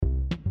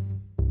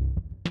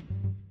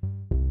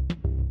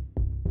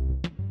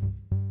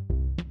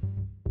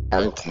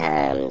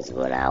Sometimes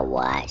when I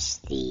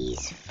watch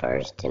these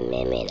First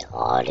Amendment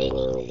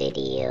auditing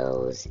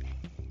videos,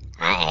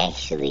 I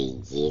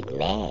actually get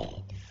mad.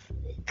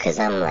 Because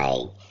I'm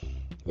like,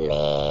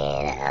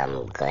 man,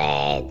 I'm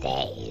glad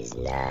that is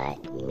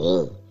not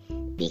me.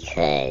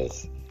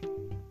 Because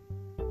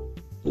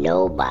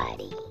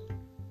nobody,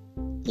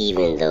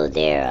 even though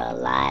there are a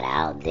lot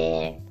out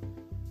there,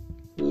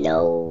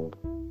 no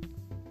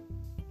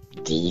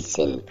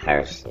decent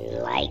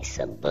person likes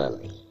a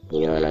bully.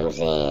 You know what I'm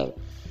saying?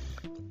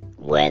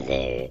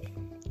 Whether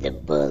the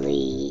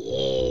bully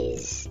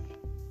is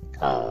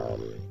a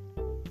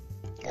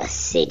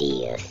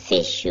city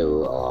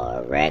official or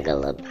a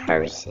regular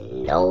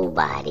person,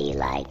 nobody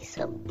likes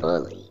a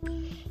bully.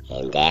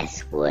 And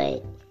that's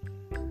what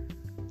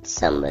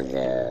some of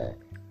the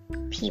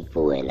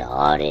people in the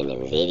auditing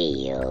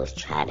videos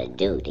try to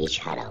do. They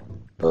try to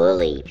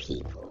bully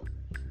people.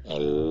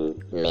 And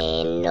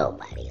man,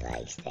 nobody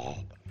likes that.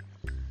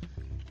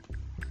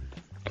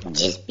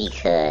 Just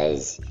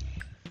because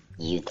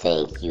you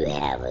think you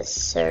have a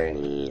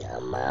certain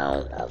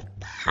amount of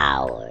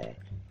power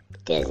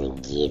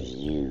doesn't give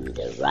you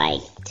the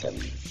right to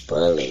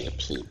bully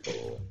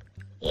people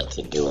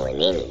into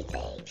doing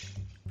anything.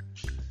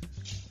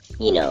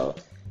 You know,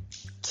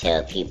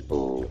 tell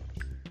people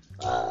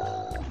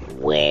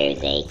where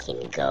they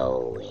can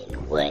go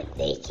and what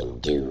they can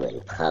do in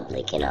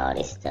public and all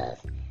this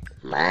stuff.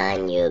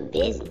 Mind your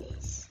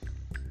business.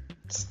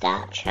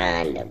 Stop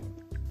trying to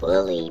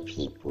bully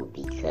people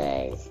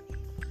because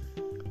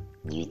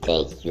you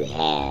think you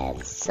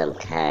have some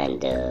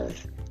kind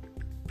of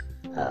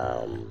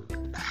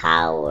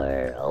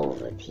power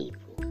over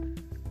people.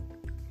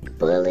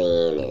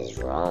 Bullying is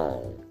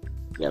wrong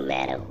no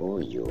matter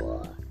who you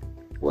are.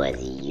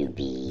 Whether you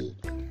be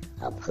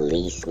a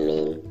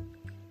policeman,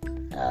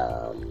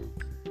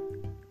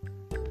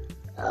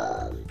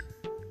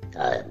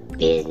 a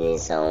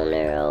business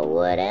owner or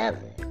whatever.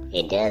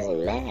 It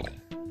doesn't matter.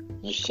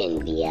 You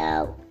shouldn't be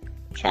out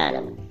trying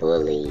to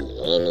bully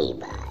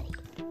anybody.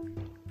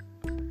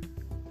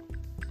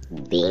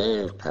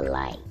 Being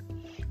polite.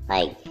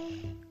 Like,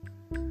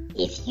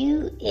 if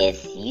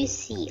you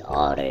see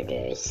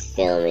auditors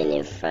filming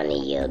in front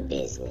of your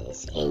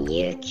business and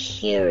you're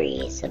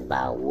curious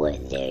about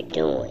what they're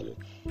doing,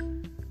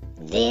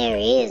 there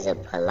is a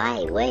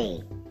polite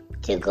way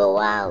to go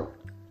out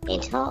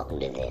and talk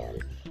to them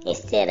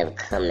instead of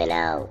coming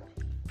out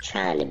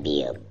trying to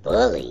be a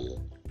bully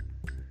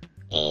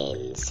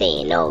and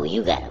saying, oh,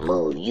 you gotta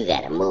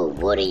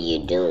move, what are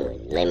you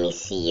doing? Let me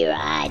see your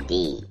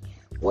ID.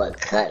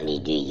 What company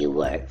do you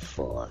work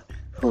for?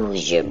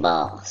 Who's your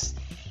boss?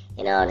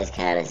 And all this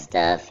kind of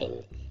stuff,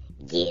 and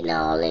getting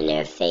all in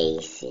their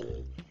face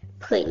and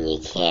putting your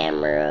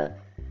camera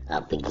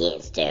up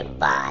against their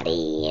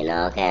body and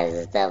all kinds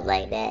of stuff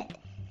like that.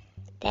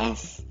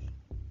 That's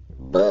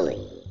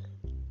bullying.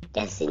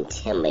 That's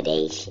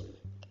intimidation.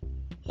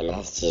 And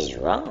that's just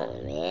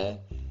wrong, man.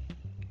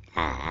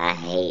 I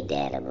hate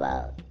that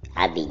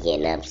I be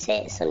getting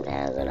upset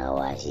sometimes when I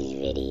watch these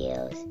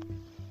videos.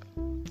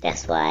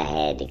 That's why I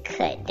had to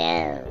cut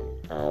down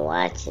on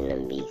watching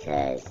them,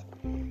 because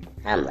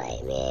I'm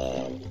like,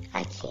 man,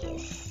 I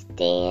can't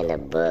stand a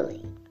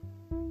bully.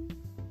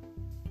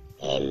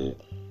 And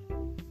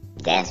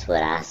that's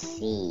what I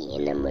see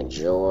in the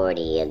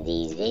majority of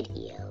these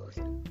videos.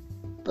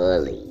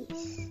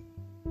 Bullies.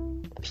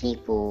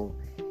 People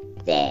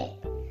that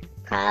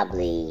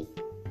probably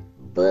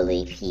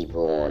bully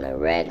people on a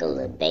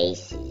regular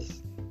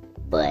basis,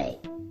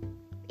 but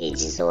it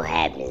just so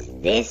happens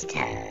this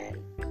time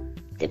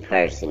the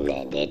person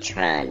that they're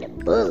trying to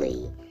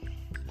bully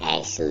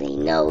actually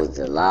knows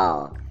the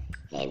law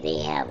and they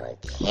have a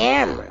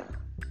camera,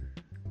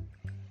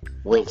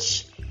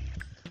 which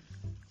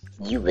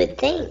you would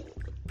think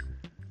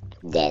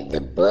that the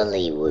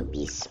bully would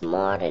be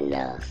smart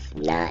enough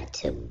not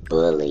to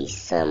bully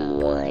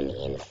someone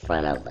in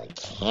front of a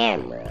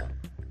camera,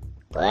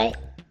 but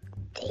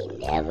they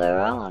never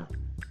are.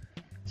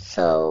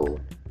 So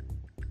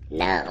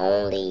not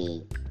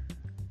only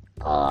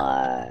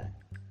are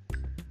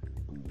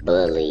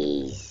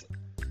bullies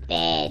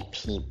bad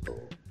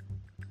people,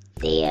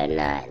 they are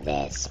not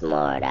that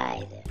smart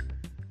either.